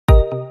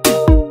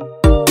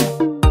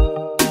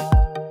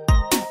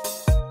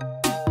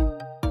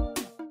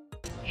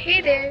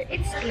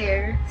it's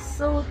Claire.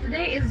 So,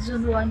 today is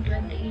June 1,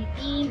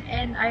 2018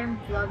 and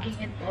I'm vlogging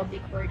in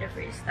public for the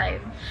first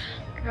time.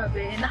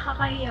 Grabe,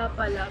 nakakahiya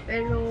pala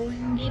pero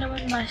hindi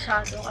naman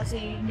masyado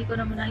kasi hindi ko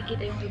naman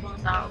nakikita yung ibang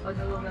tao pag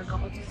nag-vlog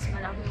ako since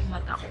malabo yung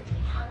mata ko.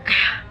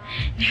 Kaya,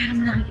 hindi ko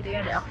naman nakikita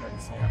yung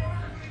reactions nila.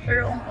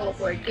 Pero ang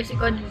awkward kasi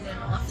kanina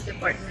nung ako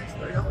department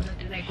store ako na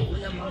tinry ko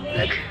ulang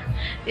mag-vlog.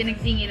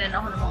 Pinagsinginan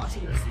ako ng mga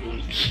sales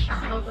lady.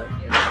 Awkward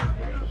yun.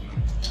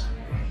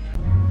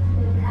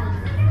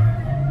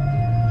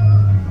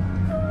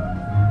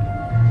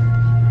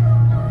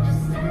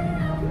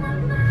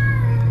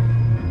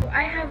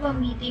 I have a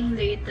meeting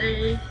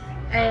later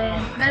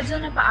and medyo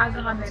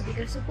napaaga kami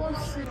because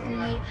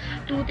supposedly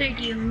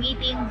 2:30 yung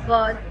meeting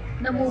but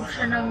na-move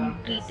siya ng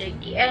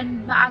 3:30 and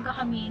maaga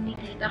kami ni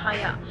Tita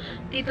kaya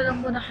dito lang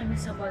muna kami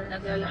sa mall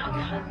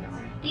naglalakad-lakad lang.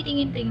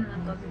 Titingin-tingin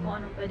lang kami kung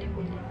anong pwedeng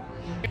bilhin.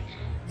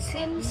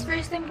 Since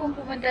first time kong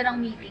pumunta ng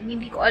meeting,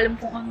 hindi ko alam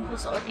kung anong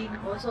susuotin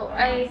ko. So,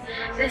 I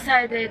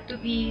decided to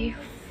be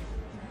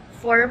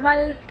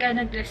formal. Kaya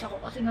nag-dress ako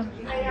kasi nga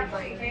meeting, diba?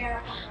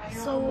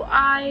 So,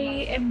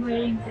 I am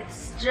wearing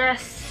this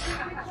dress.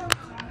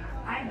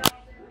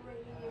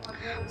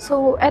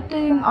 So, ito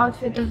yung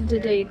outfit of the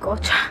day ko.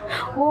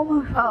 Oh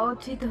my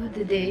outfit of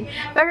the day.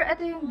 Pero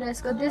ito yung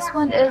dress ko. This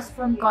one is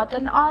from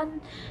Cotton On.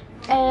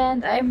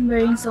 And I'm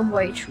wearing some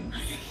white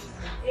shoes.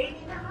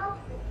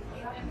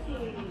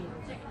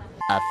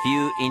 A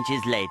few inches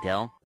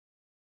later.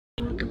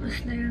 Tapos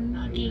na yung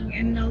meeting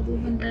and now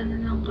pupunta na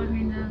lang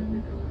kami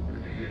ng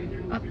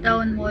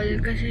Uptown Mall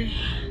kasi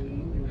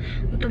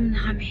gutom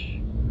na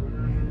kami.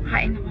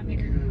 Kain na kami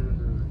dun.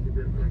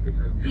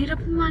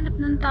 Hirap humanap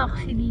ng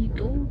taxi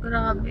dito.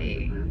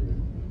 Grabe.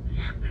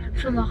 Hirap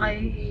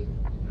sumakay.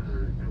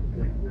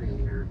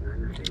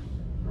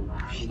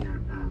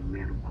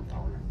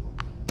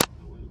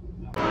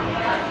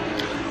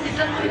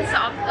 Dito namin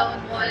sa Uptown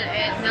Mall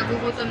and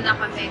nagugutom na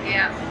kami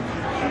kaya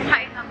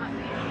kain na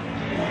kami.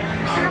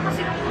 Pero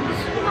kasi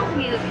gusto ko ng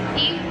milk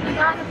tea.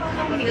 Naghahanap ako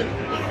ng milk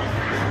tea.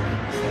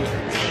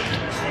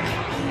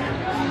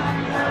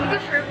 Hindi ko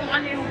sure kung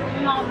ano yung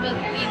mga milk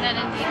tea na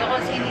nandito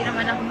kasi hindi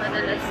naman ako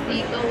madalas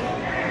dito.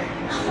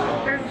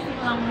 Pero gusto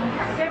ko lang.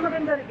 Kaya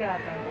maganda rin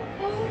gata.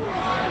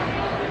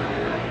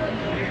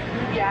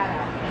 Yeah.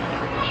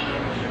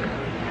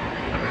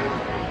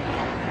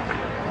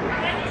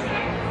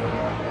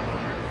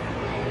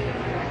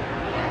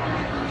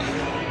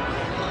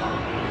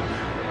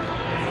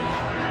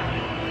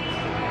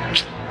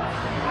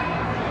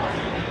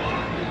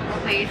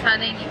 Okay,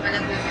 sana hindi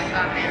malaglag yung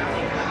camera.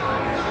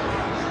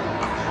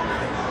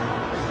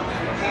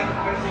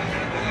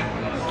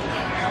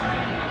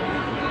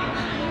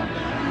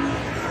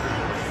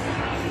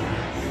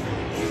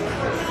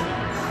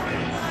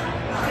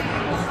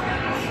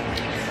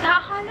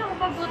 Nakakala ko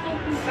magutom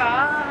ka.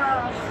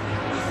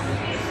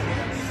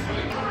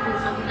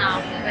 Gutom na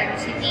ako. Pero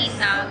si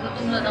Tita,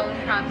 gutom na daw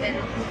siya. Pero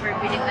super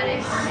biling ka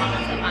rin sa mga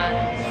samahan.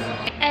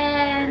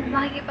 And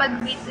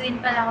makikipag-between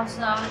pala ako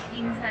sa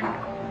pinsan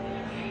ko.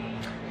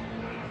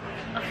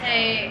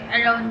 Kasi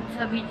around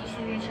sa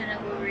BGC din siya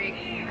nag-work.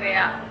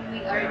 Kaya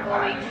we are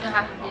going to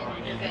have dinner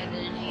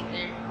together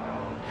later.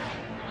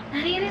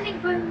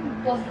 Naririnig ba yung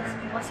boses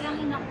ko? Kasi ang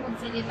hina ko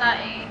magsalita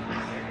eh.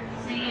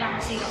 Nahiya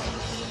kasi ako.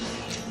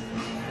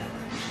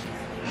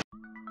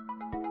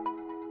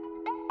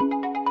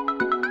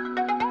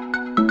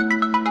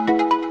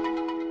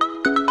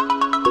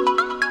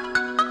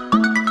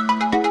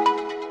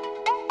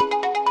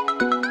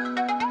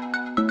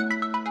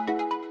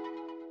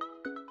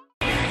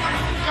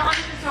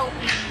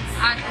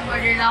 At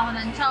order lang ako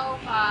ng chow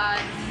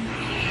pan.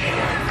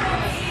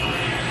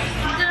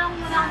 Dito lang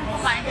muna ako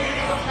kumain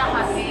kasi na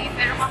kami.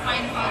 Pero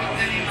kakain pa ulit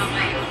kami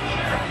mamaya.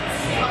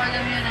 So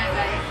alam nyo na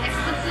guys. Next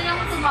gusto nyo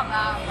ako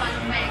tumaba para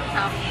may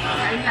exam.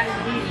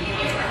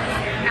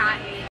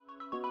 Kain.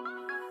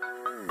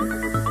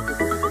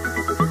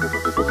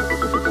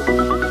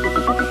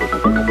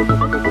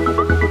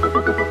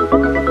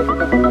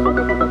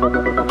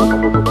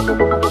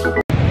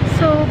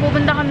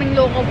 Pupunta kaming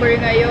Locobar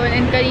ngayon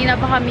and kanina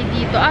pa kami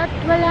dito at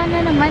wala na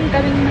naman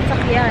kaming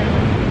masakyan.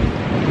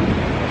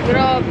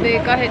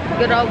 Grabe, kahit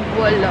grab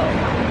wala.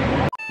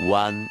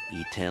 One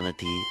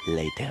eternity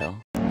later.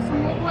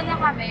 Sumuko na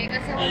kami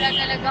kasi wala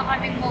talaga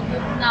kaming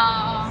mabook na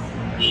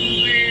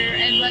Uber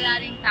and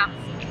wala ring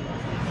taxi.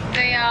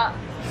 Kaya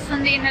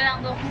sundin na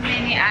lang daw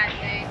kami ni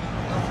ate.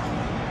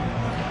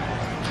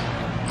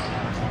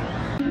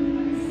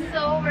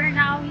 So we're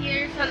now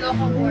here sa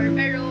Locobar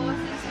pero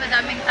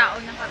madaming tao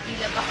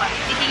nakapila pa kami.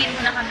 Titingin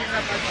muna kami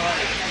sa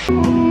motor.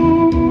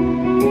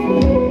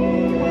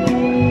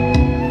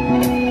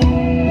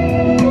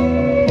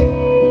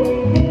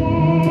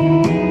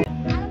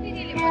 Ano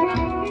pinili mo na?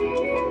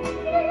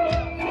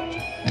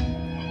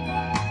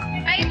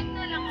 Ay, inom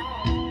na lang ako.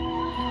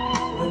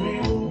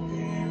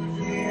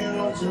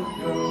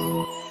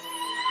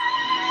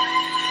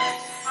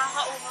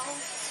 Makakaumaw.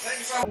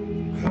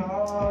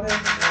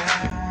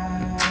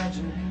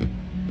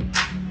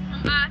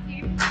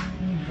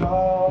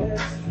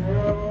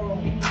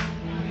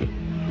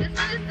 This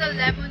one is the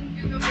lemon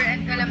cucumber and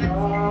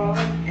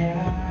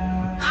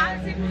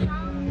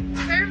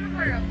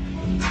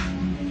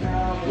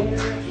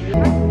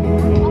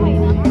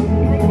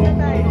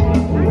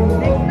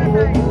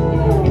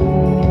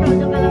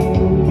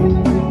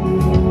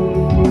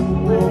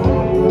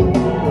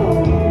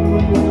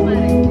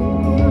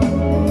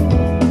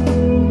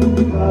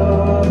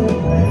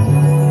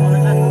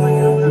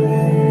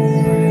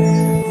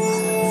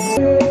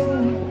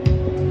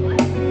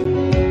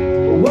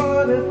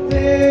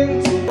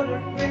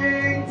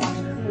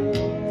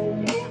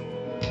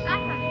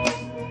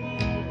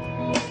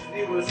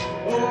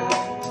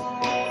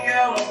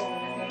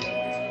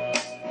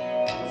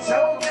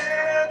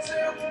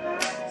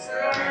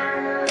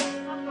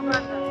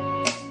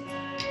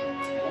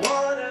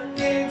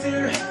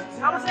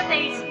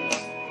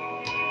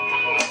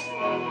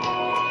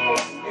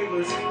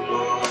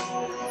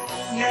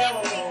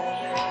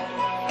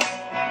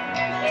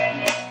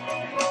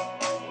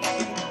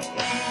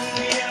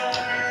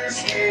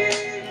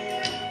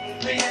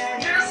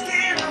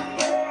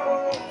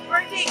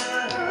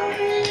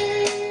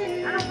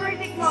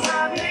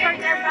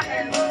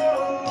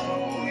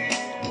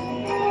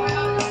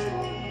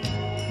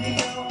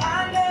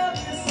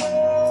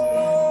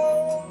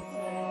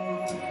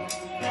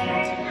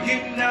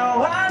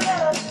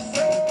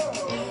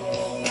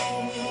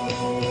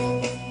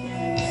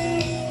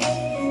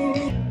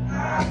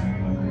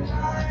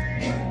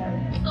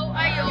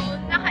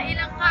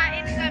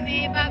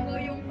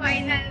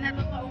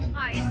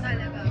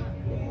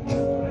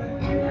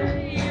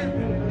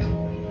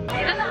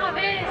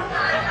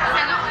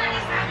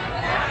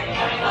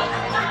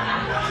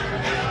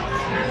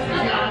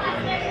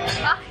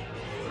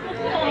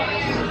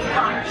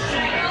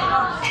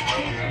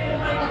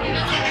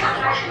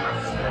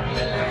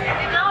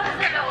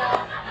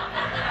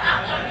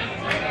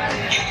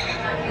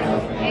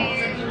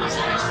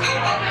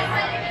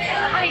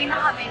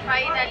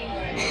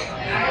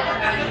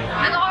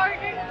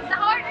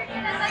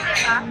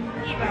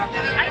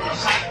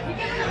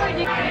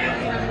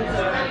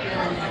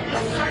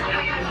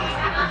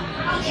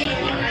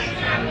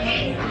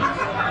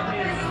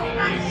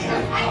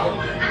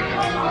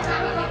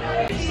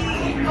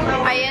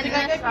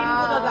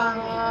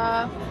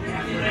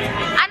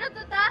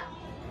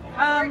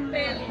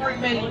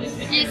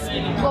Cheese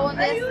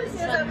boneless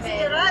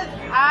sambal.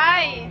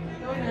 Ay!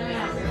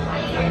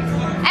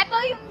 Ito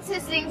yung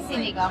sizzling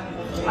sinigang.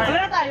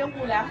 Wala na tayong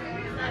kulang.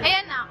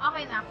 Ayan na,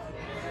 okay na.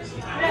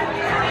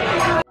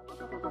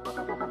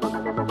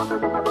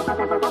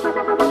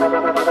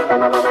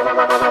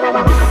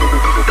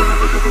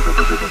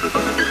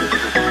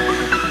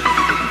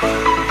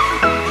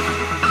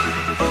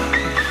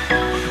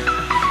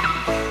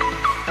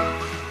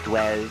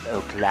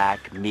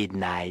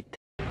 Midnight.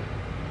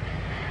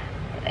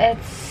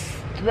 It's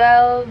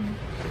 12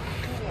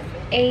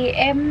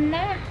 a.m.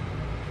 na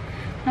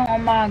ng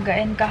umaga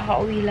and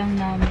kakauwi lang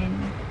namin.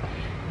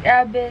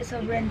 Grabe,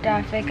 sobrang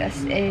traffic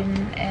as in,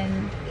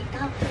 and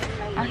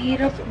ang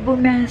hirap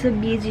bumiyahe sa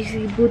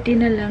BGC.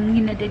 Buti na lang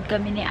hinatid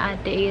kami ni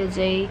Ate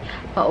AJ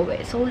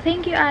pauwi. So,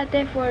 thank you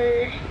Ate for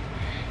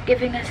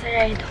giving us a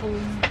ride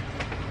home.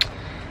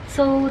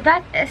 So,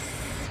 that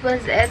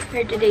was it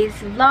for today's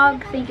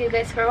vlog. Thank you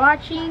guys for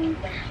watching.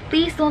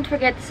 Please don't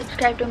forget to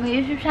subscribe to my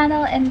YouTube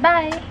channel, and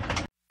bye!